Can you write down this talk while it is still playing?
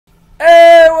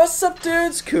What's up,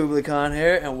 dudes? Kublai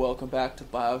here, and welcome back to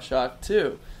Bioshock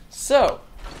 2. So,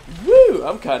 woo!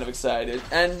 I'm kind of excited,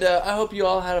 and I hope you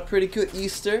all had a pretty good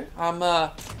Easter.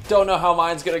 Don't know how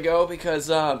mine's gonna go because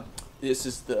this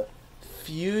is the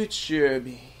future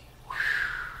me.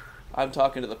 I'm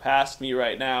talking to the past me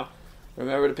right now.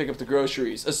 Remember to pick up the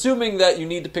groceries, assuming that you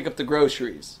need to pick up the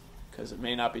groceries, because it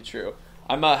may not be true.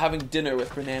 I'm having dinner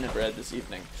with banana bread this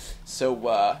evening,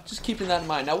 so just keeping that in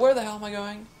mind. Now, where the hell am I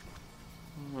going?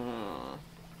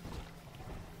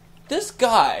 This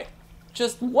guy,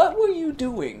 just what were you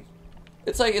doing?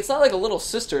 It's not like a little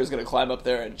sister is gonna climb up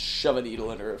there and shove a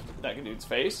needle in that dude's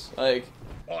face. Like,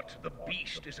 But the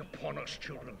beast is upon us,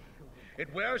 children.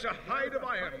 It wears a hide of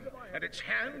iron, and its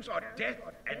hands are death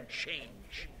and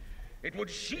change. It would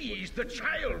seize the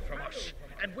child from us,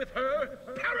 and with her,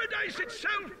 paradise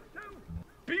itself.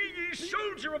 Be ye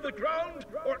soldier of the ground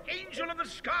or angel of the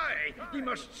sky, we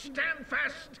must stand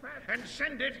fast and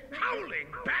send it howling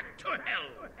back to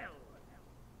hell.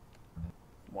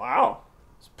 wow,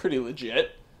 it's pretty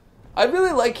legit. I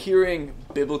really like hearing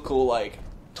biblical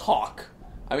talk.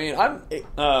 I mean, I'm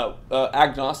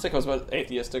agnostic. I was about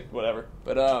atheistic, whatever,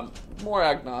 but more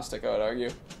agnostic, I would argue.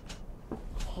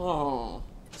 Oh,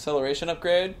 acceleration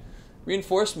upgrade,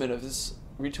 reinforcement of this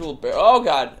retooled barrel. Oh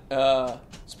god,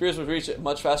 spears would reach it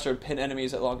much faster and pin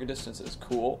enemies at longer distances.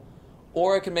 Cool.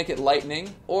 Or I could make it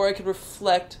lightning, or I could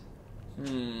reflect.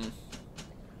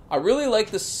 I really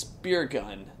like the spear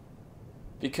gun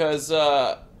because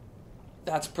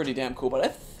that's pretty damn cool. But I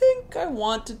think I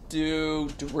want to do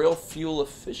drill fuel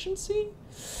efficiency.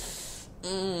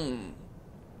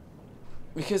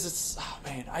 Because it's, oh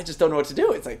man, I just don't know what to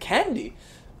do. It's like candy.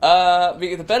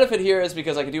 The benefit here is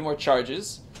because I can do more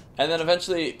charges. And then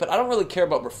eventually, but I don't really care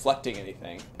about reflecting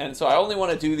anything. And so I only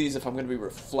want to do these if I'm going to be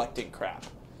reflecting crap.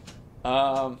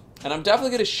 And I'm definitely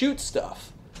going to shoot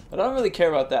stuff. But I don't really care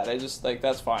about that. I just,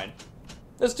 that's fine.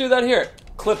 Let's do that here.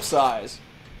 Clip size.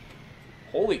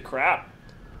 Holy crap.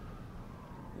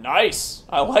 Nice.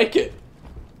 I like it.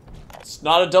 It's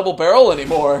not a double barrel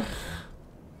anymore.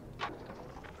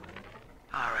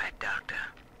 All right, Doctor.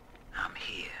 I'm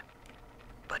here.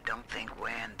 But don't think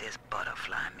wearing this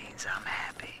butterfly means I'm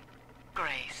happy.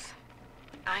 Grace,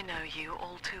 I know you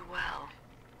all too well.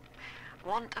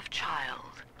 Want of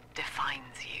child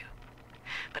defines you.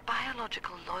 But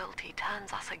biological loyalty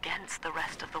turns us against the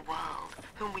rest of the world,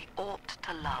 whom we ought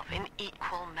to love in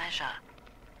equal measure.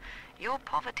 Your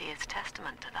poverty is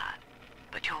testament to that,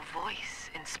 but your voice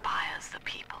inspires the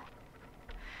people.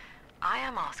 I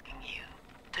am asking you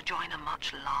to join a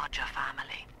much larger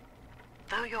family.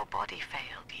 Though your body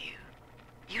failed you,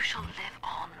 you shall live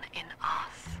on in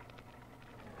us.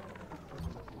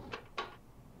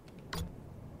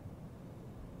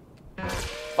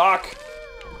 Fuck.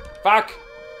 Fuck.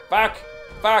 Fuck.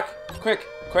 Fuck. Quick.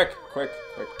 Quick. Quick.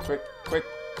 Quick. Quick.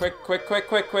 Quick. Quick. Quick. Quick.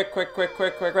 Quick. Quick. Quick. Quick.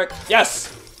 Quick. Quick. Quick.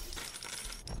 Yes!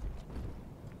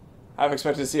 I've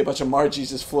expected to see a bunch of Margies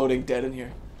just floating dead in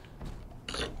here.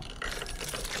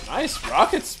 Nice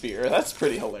rocket spear. That's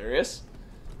pretty hilarious.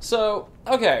 So,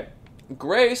 okay.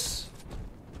 Grace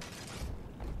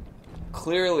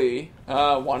clearly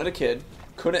wanted a kid.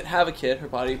 Couldn't have a kid. Her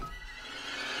body...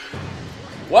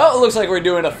 Well, it looks like we're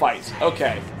doing a fight.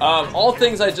 Okay. All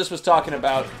things I just was talking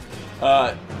about.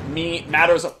 Me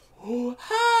matters of... Oh,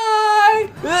 hi!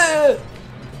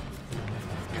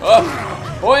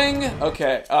 Boing!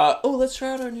 Okay. Oh, let's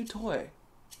try out our new toy.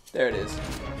 There it is.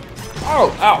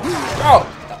 Oh! Ow! Oh!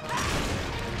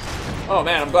 Oh,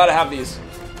 man, I'm glad I have these.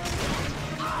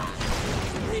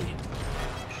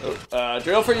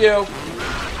 Drill for you.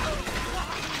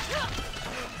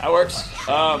 That works.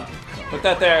 Put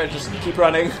that there, just keep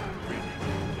running.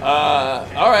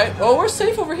 Alright. Well, we're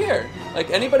safe over here. Like,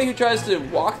 anybody who tries to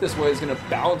walk this way is gonna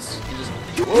bounce and just...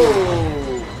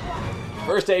 Whoa!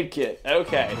 First aid kit.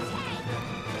 Okay.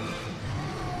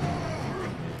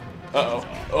 Uh-oh.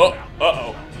 Oh,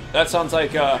 uh-oh. That sounds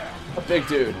like a big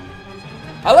dude.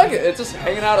 I like it. It's just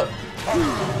hanging out.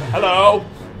 Hello.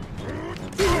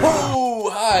 Oh,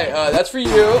 hi. That's for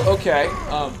you. Okay.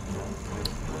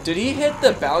 Did he hit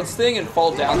the bounce thing and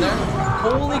fall down there?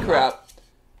 Holy crap.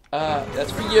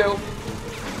 That's for you.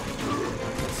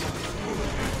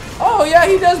 Oh, yeah,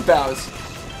 he does bounce.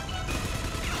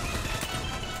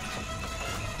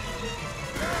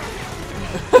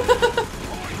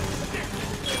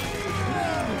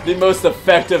 The most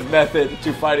effective method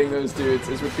to fighting those dudes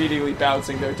is repeatedly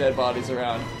bouncing their dead bodies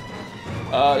around.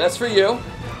 That's for you.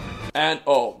 And,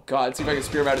 oh, God, see if I can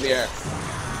spear him out of the air.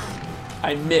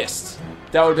 I missed.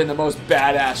 That would have been the most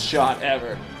badass shot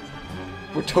ever.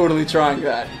 We're totally trying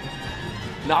that.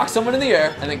 Knock someone in the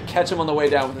air, and then catch them on the way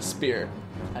down with a spear.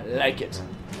 I like it.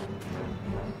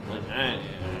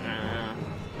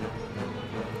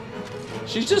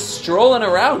 She's just strolling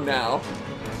around now.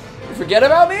 You forget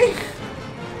about me?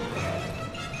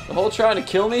 The whole trying to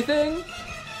kill me thing?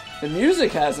 The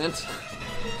music hasn't.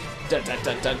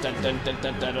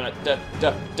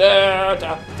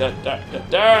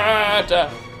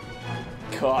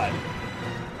 God.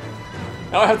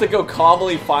 Now I have to go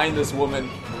calmly find this woman.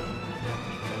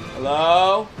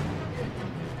 Hello?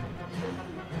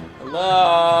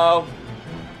 Hello?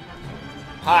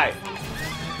 Hi.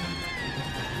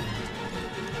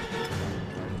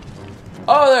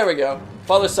 Oh, there we go.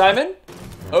 Father Simon?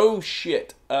 Oh,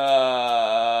 shit. Oh,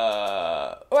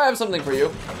 I have something for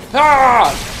you.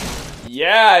 Ah!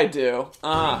 Yeah, I do.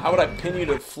 How would I pin you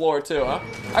to the floor, too, huh?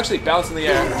 Actually, bounce in the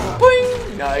air.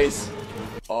 Boing! Nice.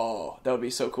 Oh, that would be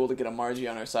so cool to get a Margie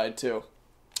on our side, too.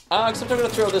 Except I'm gonna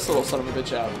throw this little son of a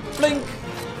bitch out. Blink!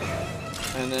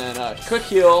 And then, quick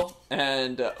heal,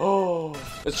 and, oh,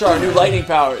 let's try our new lightning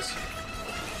powers.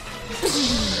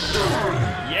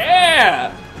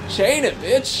 Yeah! Chain it,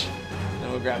 bitch!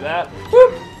 Then we'll grab that.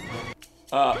 Whoop!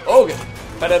 Oh, good.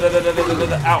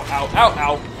 Ow, ow, ow,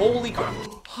 ow. Holy crap.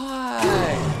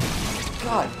 Hi!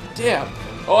 God damn.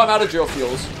 Oh, I'm out of drill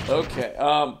fuels. Okay,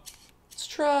 let's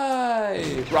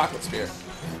try rocket spear.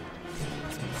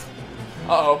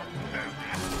 Uh-oh.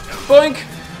 Boink!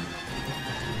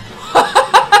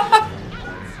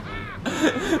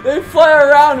 They fly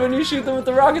around when you shoot them with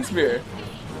the rocket spear.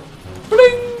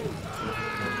 Bling!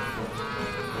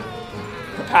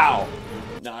 Kapow.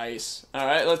 Nice.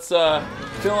 Alright, let's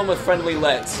fill them with friendly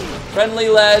leads. Friendly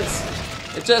leads.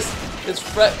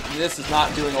 This is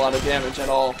not doing a lot of damage at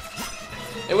all.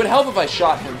 It would help if I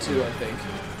shot him too, I think.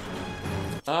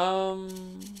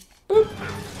 Boop.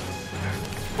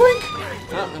 Boink!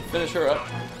 Oh, and finish her up.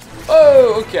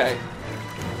 Oh, okay.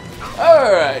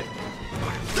 Alright.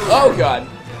 Oh, God.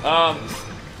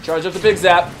 Charge up the big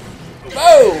zap.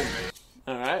 Boom!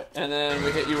 Alright, and then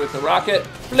we hit you with the rocket.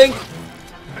 Blink!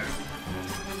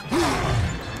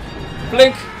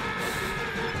 Blink!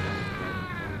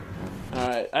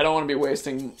 Alright, I don't want to be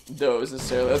wasting those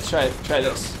necessarily. Let's try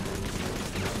this.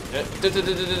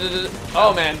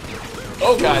 Oh, man.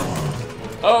 Oh, God.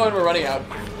 Oh, and we're running out.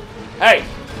 Hey!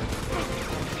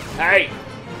 Hey!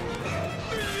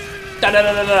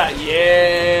 Da-da-da-da-da!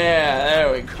 Yeah!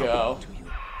 There we go.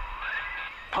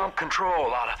 Pump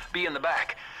control ought to be in the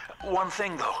back. One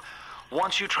thing, though.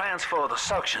 Once you transfer the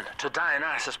suction to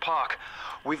Dionysus Park,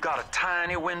 we've got a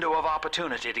tiny window of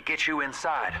opportunity to get you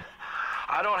inside.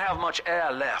 I don't have much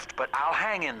air left, but I'll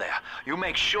hang in there. You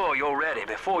make sure you're ready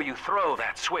before you throw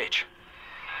that switch.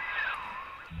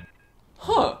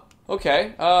 Huh.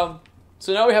 Okay.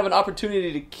 So now we have an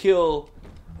opportunity to kill,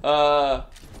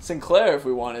 Sinclair if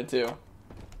we wanted to.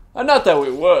 Not that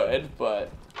we would, but...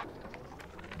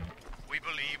 We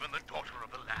believe in the daughter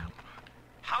of the Lamb,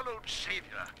 hallowed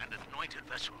Savior and anointed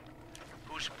vessel,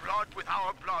 whose blood with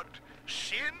our blood,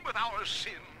 sin with our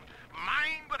sin,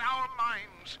 mind with our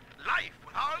minds, life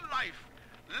with our life,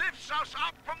 lifts us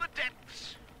up from the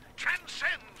depths,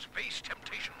 transcends base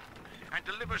temptation, and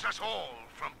delivers us all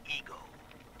from ego.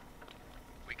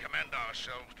 We commend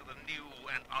ourselves to the new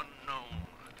and unknown,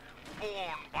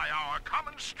 born by our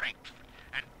common strength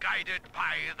and guided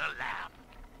by the Lamb.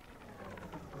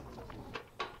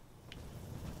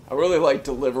 I really like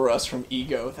deliver us from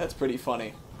ego. That's pretty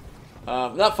funny.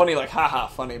 Not funny like haha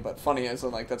funny, but funny as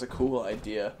in like that's a cool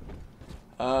idea.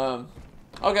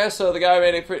 Okay, so the guy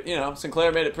made it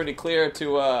Sinclair made it pretty clear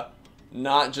to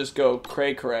not just go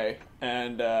cray cray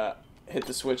and hit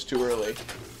the switch too early.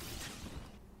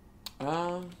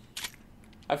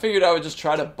 I figured I would just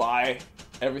try to buy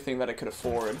everything that I could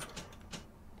afford.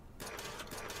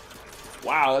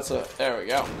 Wow, there we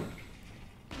go.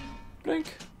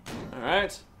 Blink.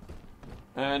 Alright.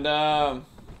 And,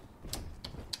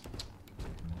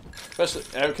 especially,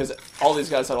 because all these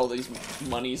guys had all these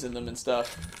monies in them and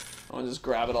stuff. I want to just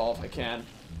grab it all if I can.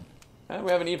 And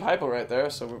we have an E-Hypo right there,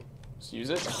 so let's use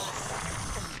it.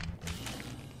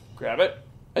 Grab it.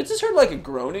 I just heard like a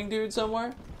groaning dude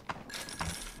somewhere.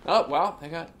 Oh, wow, they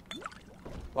got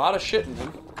a lot of shit in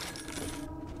them.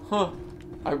 Huh.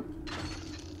 I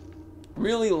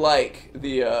really like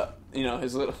the,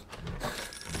 his little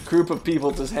group of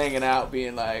people just hanging out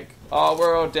being like, oh,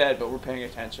 we're all dead, but we're paying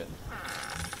attention.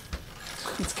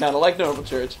 It's kind of like normal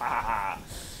church.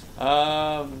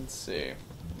 Let's see.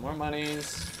 More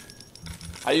monies.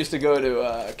 I used to go to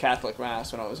a Catholic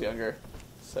mass when I was younger.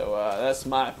 So, it's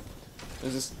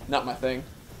just not my thing.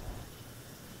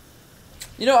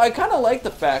 I kind of like the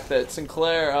fact that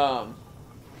Sinclair,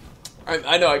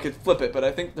 I know I could flip it, but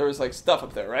I think there was, like, stuff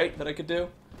up there, right, that I could do?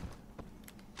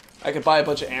 I could buy a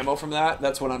bunch of ammo from that.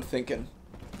 That's what I'm thinking.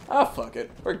 Ah, fuck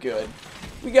it. We're good.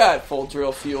 We got full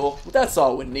drill fuel. That's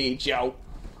all we need, yo.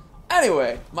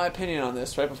 Anyway, my opinion on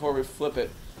this right before we flip it.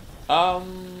 Don't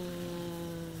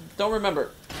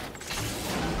remember.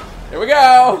 Here we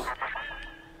go!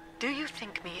 Do you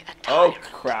think me a Oh, tyrant,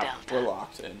 crap. Delta, We're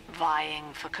locked in. vying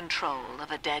for control of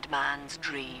a dead man's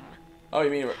dream? Oh, you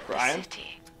mean The Ryan?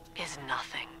 city is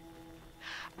nothing.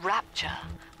 Rapture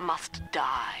must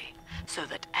die so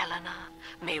that Eleanor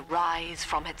may rise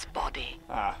from its body.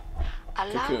 Ah.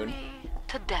 Allow Cocoon. me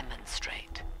to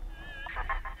demonstrate.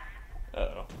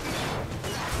 Uh-oh.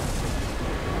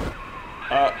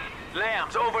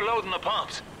 Lamb's overloading the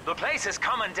pumps. The place is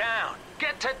coming down.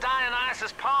 Get to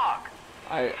Dionysus Park.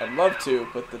 I'd love to,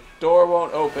 but the door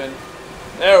won't open.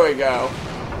 There we go.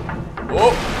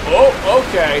 Oh,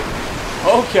 okay.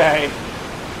 Okay.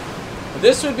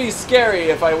 This would be scary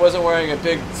if I wasn't wearing a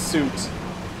big suit.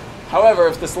 However,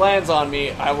 if this lands on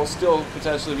me, I will still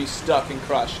potentially be stuck and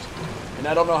crushed. And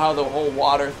I don't know how the whole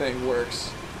water thing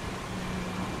works.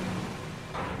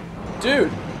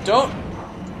 Dude, don't...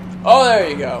 Oh, there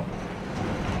you go.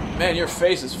 Man, your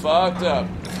face is fucked up.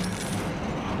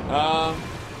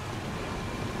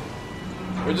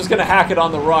 We're just gonna hack it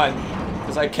on the run,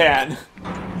 because I can.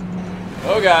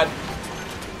 Oh god.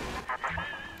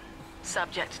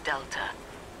 Subject Delta,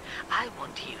 I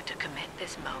want you to commit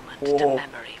this moment Whoa. to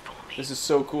memory for me. This is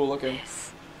so cool looking.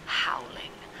 This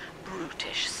howling,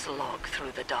 brutish slog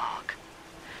through the dark.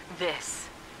 This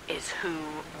is who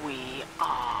we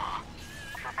are.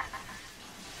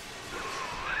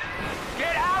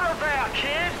 Get out of there,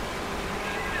 kid!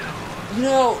 You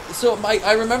know, so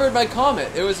I remembered my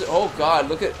comment. It was, oh god,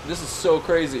 look at, this is so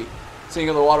crazy. Seeing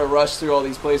the water rush through all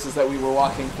these places that we were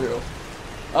walking through.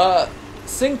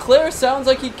 Sinclair sounds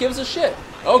like he gives a shit.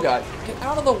 Oh god, get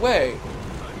out of the way.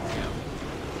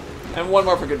 And one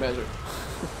more for good measure.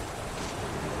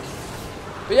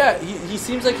 But yeah, he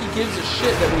seems like he gives a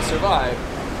shit that we survive.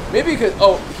 Maybe because,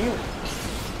 oh,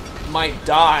 he might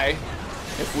die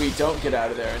if we don't get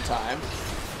out of there in time.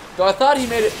 Though I thought he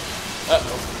made it,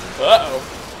 uh-oh. Uh-oh.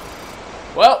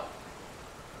 Well,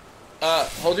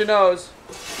 hold your nose.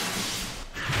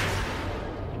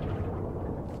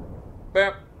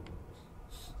 Bam.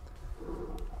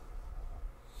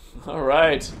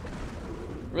 Alright.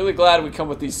 Really glad we come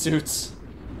with these suits.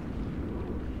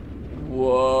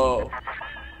 Whoa.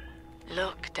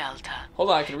 Look, Delta. Hold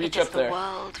on, I can reach it is up there. the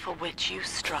world for which you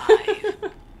strive.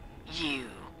 You.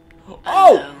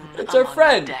 Oh! Alone It's our among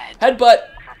friend! the dead. Headbutt!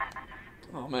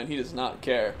 Oh man, he does not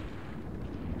care.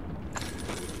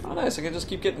 Oh nice, I can just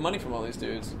keep getting money from all these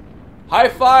dudes. High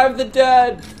five the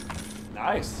dead!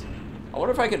 Nice. I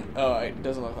wonder if I can... Oh, it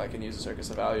doesn't look like I can use a Circus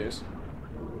of Values.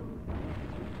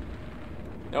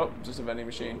 Nope, just a vending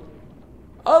machine.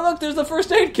 Oh look, there's the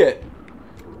first aid kit!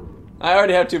 I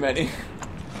already have too many.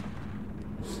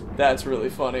 That's really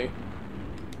funny.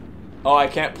 Oh, I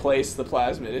can't place the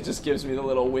plasmid. It just gives me the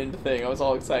little wind thing. I was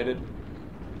all excited.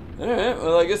 Alright,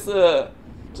 well I guess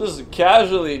just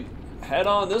casually head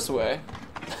on this way.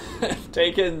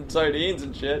 Taking sardines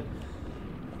and shit.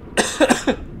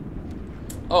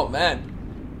 Oh man.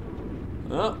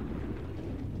 Oh.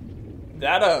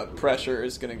 That pressure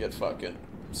is gonna get fucking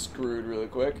screwed really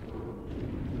quick.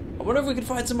 I wonder if we can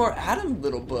find some more atom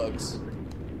little bugs.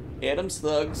 Atom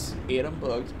slugs, atom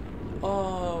bugs.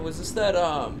 Oh, was this that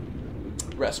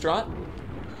restaurant?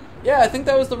 Yeah, I think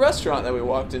that was the restaurant that we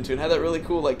walked into and had that really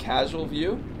cool like casual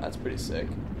view. That's pretty sick.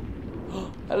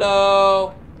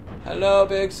 Hello. Hello,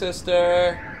 big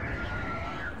sister.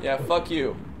 Yeah, fuck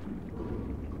you.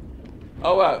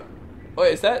 Oh wow.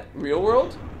 Wait, is that real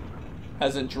world?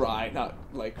 As in dry, not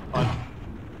like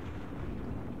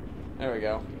There we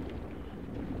go.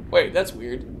 Wait, that's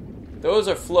weird. Those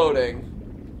are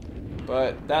floating,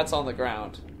 but that's on the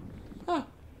ground. Huh.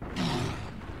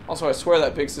 Also, I swear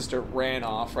that big sister ran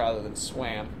off rather than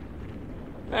swam.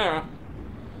 I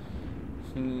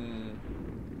don't know.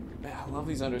 Man, I love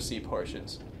these undersea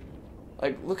portions.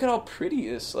 Like, look at how pretty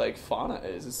this, like, fauna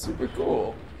is. It's super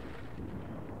cool.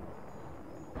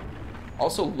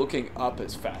 Also, looking up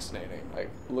is fascinating. Like,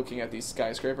 looking at these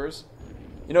skyscrapers.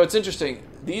 You know, it's interesting.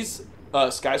 These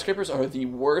skyscrapers are the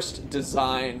worst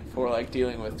design for, like,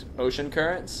 dealing with ocean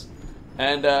currents.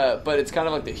 And, but it's kind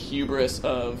of like the hubris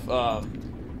of,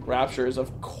 Raptures.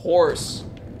 Of course,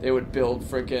 they would build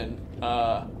freaking,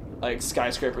 like,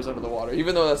 skyscrapers under the water.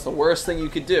 Even though that's the worst thing you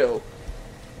could do.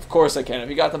 Of course I can. If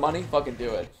you got the money, fucking do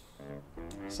it.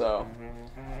 So.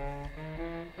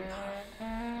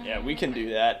 Yeah, we can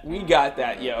do that. We got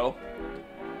that, yo.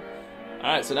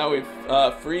 Alright, so now we've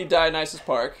freed Dionysus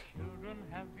Park.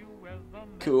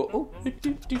 Cool. Oh,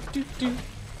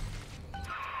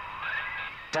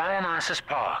 Dionysus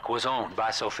Park was owned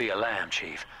by Sophia Lamb,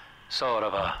 Chief. Sort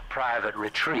of a private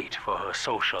retreat for her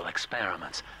social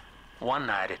experiments. One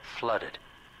night it flooded,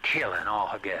 killing all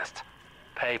her guests.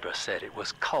 Papers said it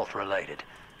was cult-related.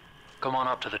 Come on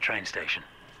up to the train station.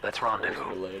 Let's rendezvous.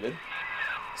 Related.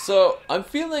 So, I'm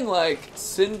feeling like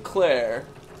Sinclair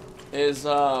is,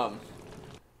 like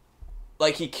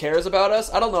he cares about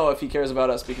us. I don't know if he cares about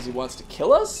us because he wants to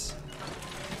kill us.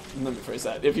 Let me phrase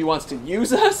that. If he wants to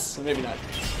use us, maybe not.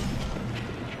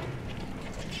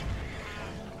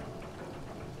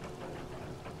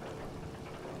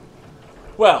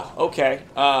 Well, okay.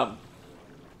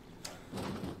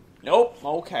 Nope.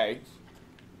 Okay.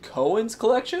 Cohen's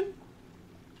collection?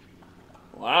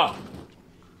 Wow.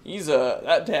 He's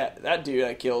that dude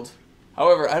I killed.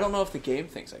 However, I don't know if the game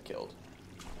thinks I killed.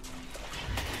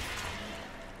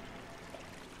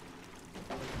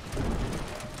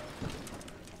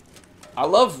 I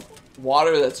love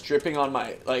water that's dripping on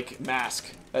my, like,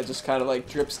 mask. That just kind of, like,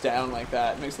 drips down like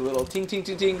that. It makes a little ting ting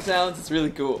ting ting sounds. It's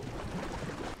really cool.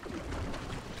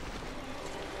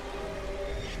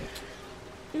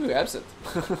 Ooh, absinthe.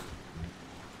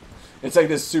 It's like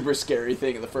this super scary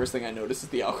thing, and the first thing I notice is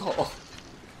the alcohol.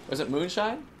 Was it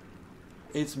moonshine?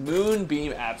 It's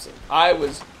moonbeam absinthe. I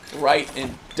was right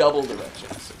in double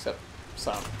directions, except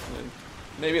some.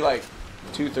 Maybe like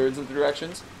 2/3 of the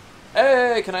directions.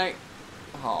 Hey, can I...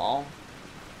 Aw.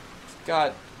 It's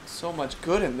got so much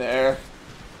good in there.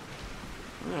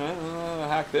 Alright, I'll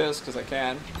hack this, because I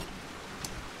can.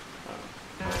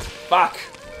 Fuck!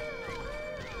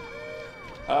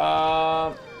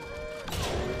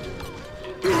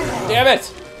 Damn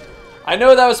it! I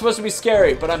know that was supposed to be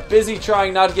scary, but I'm busy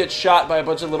trying not to get shot by a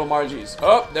bunch of little Margies.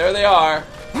 Oh, there they are.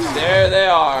 There they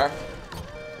are.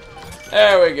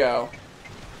 There we go.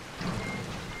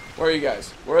 Where are you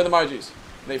guys? Where are the Margies?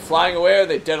 Are they flying away or are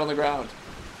they dead on the ground?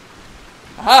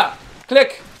 Aha!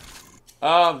 Click!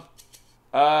 No,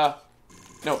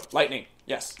 lightning.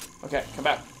 Yes. Okay, come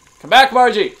back. Come back,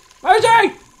 Margie!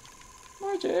 Margie!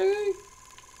 Margie!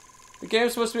 The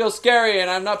game's supposed to be all scary, and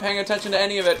I'm not paying attention to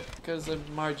any of it because of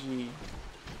Margie.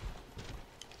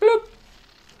 Bloop.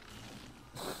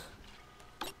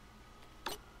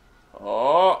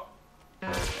 Oh.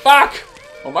 Fuck!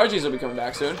 Well, Margie's will be coming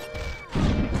back soon.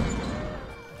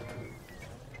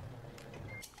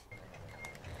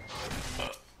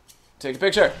 Take a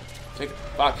picture.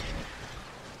 Fuck.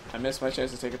 I missed my chance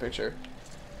to take a picture.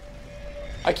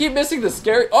 I keep missing the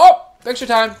scary... Oh! Picture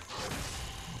time.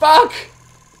 Fuck!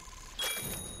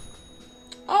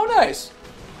 Oh, nice.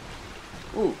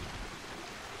 Ooh.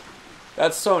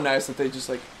 That's so nice that they just,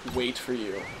 like, wait for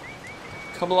you.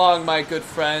 Come along, my good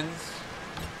friends.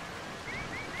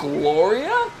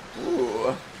 Gloria?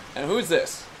 Ooh. And who's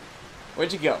this?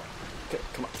 Where'd you go?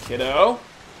 Come on, kiddo.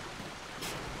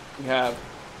 We have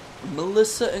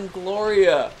Melissa and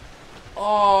Gloria.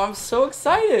 Oh, I'm so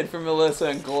excited for Melissa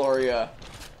and Gloria.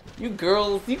 You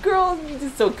girls, you're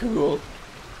just so cool.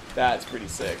 That's pretty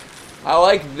sick. I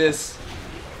like this.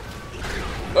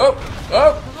 Oh,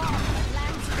 oh.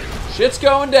 Shit's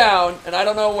going down, and I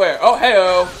don't know where. Oh,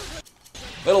 hey-oh.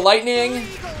 Little lightning.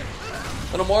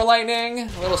 Little more lightning.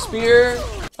 A little spear.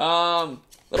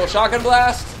 Little shotgun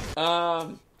blast.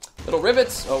 Little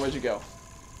rivets. Oh, where'd you go?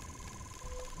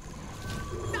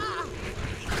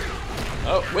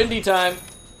 Oh, windy time.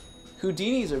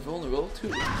 Houdinis are vulnerable to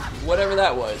whatever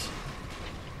that was.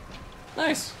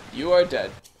 Nice. You are dead.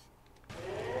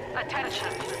 Attention.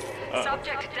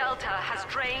 Subject Delta has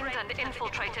drained and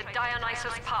infiltrated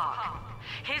Dionysus Park.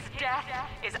 His death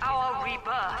is our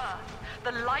rebirth.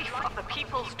 The life of the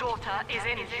people's daughter is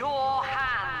in your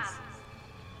hands.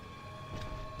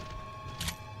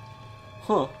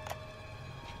 Huh.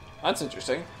 That's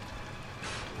interesting.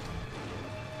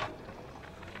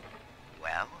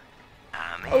 Well,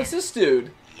 Oh, it's this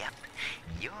dude. Yep.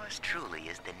 Yours truly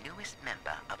is the newest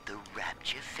member of the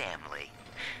Rapture family.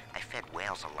 I fed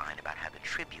Wales a line about how the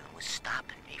Tribune was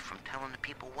stopping me from telling the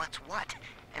people what's what.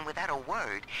 And without a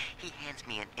word, he hands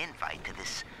me an invite to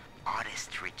this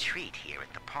artist's retreat here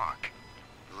at the park.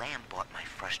 Lamb bought my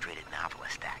Frustrated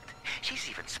Novelist Act. She's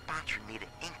even sponsoring me to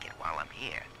ink it while I'm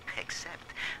here.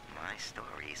 Except my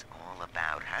story's all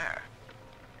about her.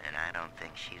 And I don't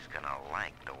think she's gonna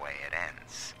like the way it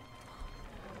ends.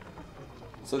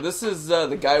 So this is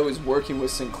the guy who was working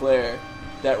with Sinclair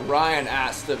that Ryan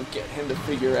asked to get him to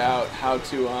figure out how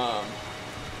to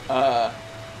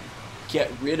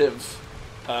get rid of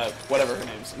whatever her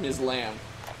name's, Ms. Lamb.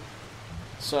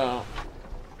 So,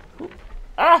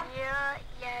 ah!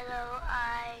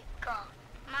 Yellow-eyed girl.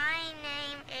 My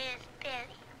name is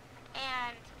Billy,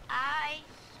 and I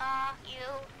saw you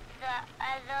the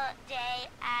other the day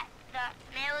at the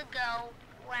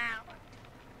merry-go-round.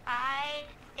 I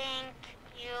think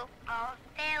you are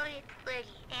very pretty,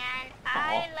 and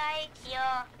I like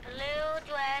your blue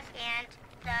dress and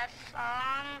the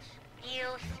songs you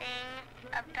sing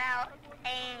about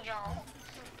angels.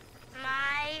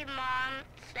 My mom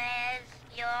says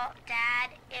your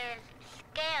dad is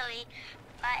scary,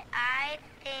 but I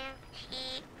think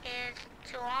he is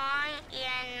strong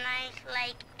and nice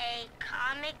like a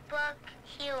comic book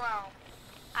hero.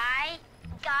 I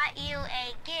got you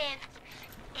a gift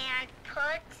and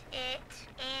put it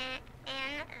in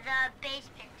the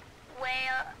basement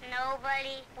where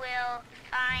nobody will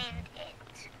find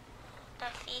it.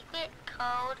 The secret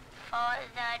code for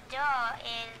the door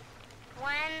is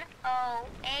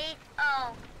 1080.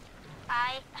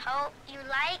 I hope you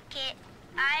like it.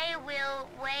 I will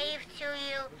wave to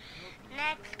you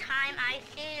next time I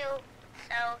see you,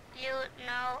 so you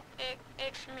know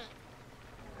it's me.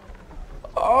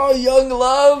 Oh, Young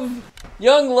Love!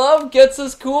 Young Love gets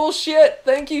us cool shit!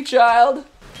 Thank you, child!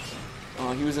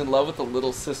 Oh, he was in love with the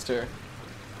little sister.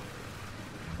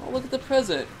 Oh, look at the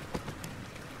present.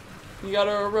 You got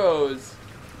her a rose.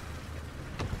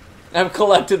 I've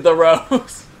collected the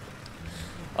rose.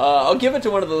 I'll give it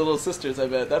to one of the little sisters, I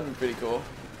bet. That'd be pretty cool.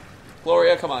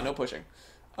 Gloria, come on, no pushing.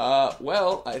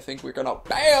 Well, I think we're gonna...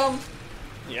 BAM!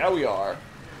 Yeah, we are.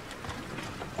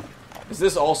 Is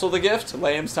this also the gift?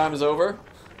 Lamb's time is over?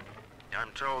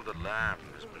 I'm told that Lamb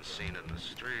has been seen in the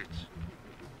streets.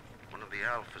 One of the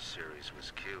Alpha series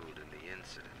was killed in the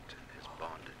incident, and his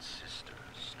bonded sister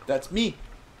stole. That's me.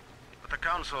 But the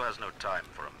Council has no time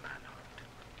for a manhunt.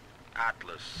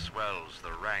 Atlas swells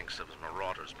the ranks of his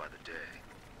marauders by the day.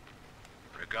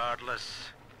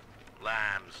 Regardless,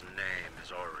 Lamb's name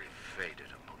has already faded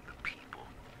among the people.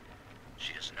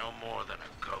 She is no more than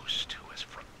a ghost who has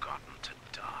forgotten to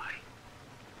die.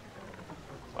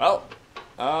 Well,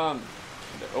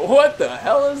 what the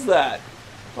hell is that?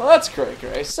 Well, that's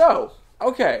cray-cray. So,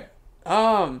 okay,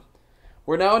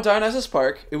 we're now in Dionysus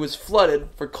Park. It was flooded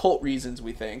for cult reasons,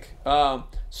 we think.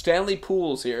 Stanley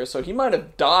Poole's here, so he might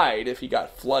have died if he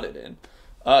got flooded in.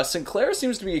 Sinclair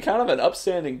seems to be kind of an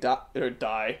upstanding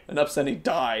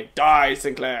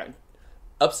Sinclair.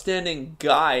 Upstanding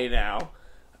guy now.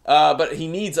 But he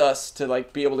needs us to,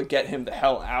 like, be able to get him the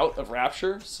hell out of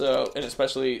Rapture, so, and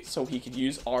especially so he could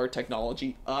use our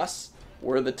technology.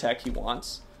 We're the tech he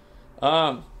wants.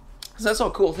 So that's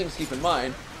all cool things to keep in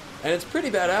mind. And it's pretty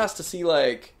badass to see,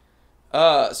 like,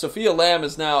 Sophia Lamb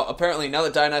is now, apparently, now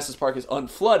that Dionysus Park is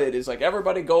unflooded, is like,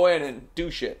 everybody go in and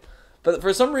do shit. But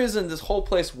for some reason, this whole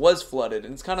place was flooded,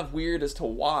 and it's kind of weird as to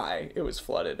why it was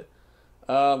flooded.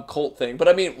 Cult thing. But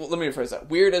I mean, let me rephrase that.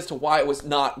 Weird as to why it was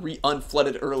not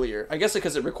unflooded earlier. I guess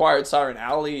because it required Siren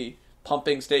Alley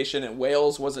pumping station and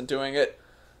Wales wasn't doing it.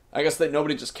 I guess that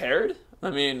nobody just cared.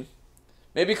 I mean,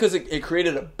 maybe because it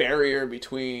created a barrier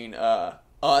between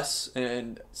us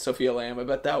and Sophia Lamb. I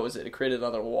bet that was it. It created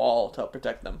another wall to help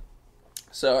protect them.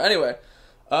 So anyway,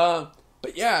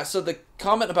 but yeah, so the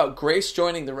comment about Grace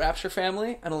joining the Rapture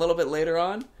family, and a little bit later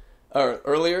on, or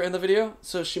earlier in the video,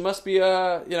 so she must be,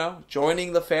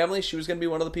 joining the family. She was going to be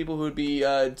one of the people who would be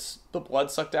the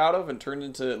blood sucked out of and turned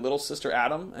into little sister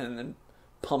Adam and then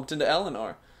pumped into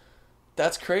Eleanor.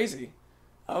 That's crazy.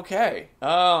 Okay.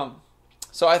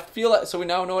 So I feel like, so we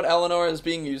now know what Eleanor is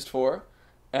being used for,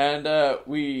 and I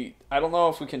don't know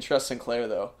if we can trust Sinclair,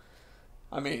 though.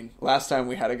 I mean, last time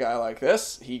we had a guy like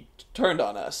this, he turned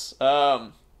on us.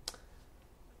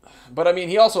 But I mean,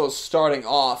 he also is starting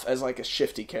off as like a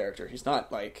shifty character. He's not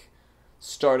like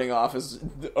starting off as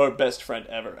our best friend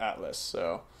ever, Atlas.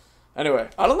 So anyway,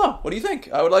 I don't know. What do you think?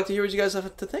 I would like to hear what you guys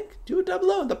have to think. Do it down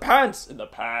below in the pants.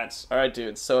 All right,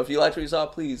 dudes. So if you liked what you saw,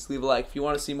 please leave a like. If you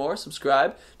want to see more,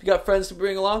 subscribe. If you got friends to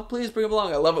bring along, please bring them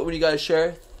along. I love it when you guys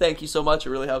share. Thank you so much. It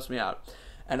really helps me out.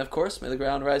 And of course, may the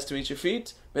ground rise to meet your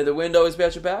feet. May the wind always be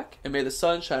at your back. And may the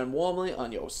sun shine warmly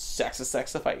on your sexy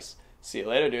face. See you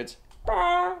later, dudes.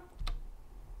 Bye.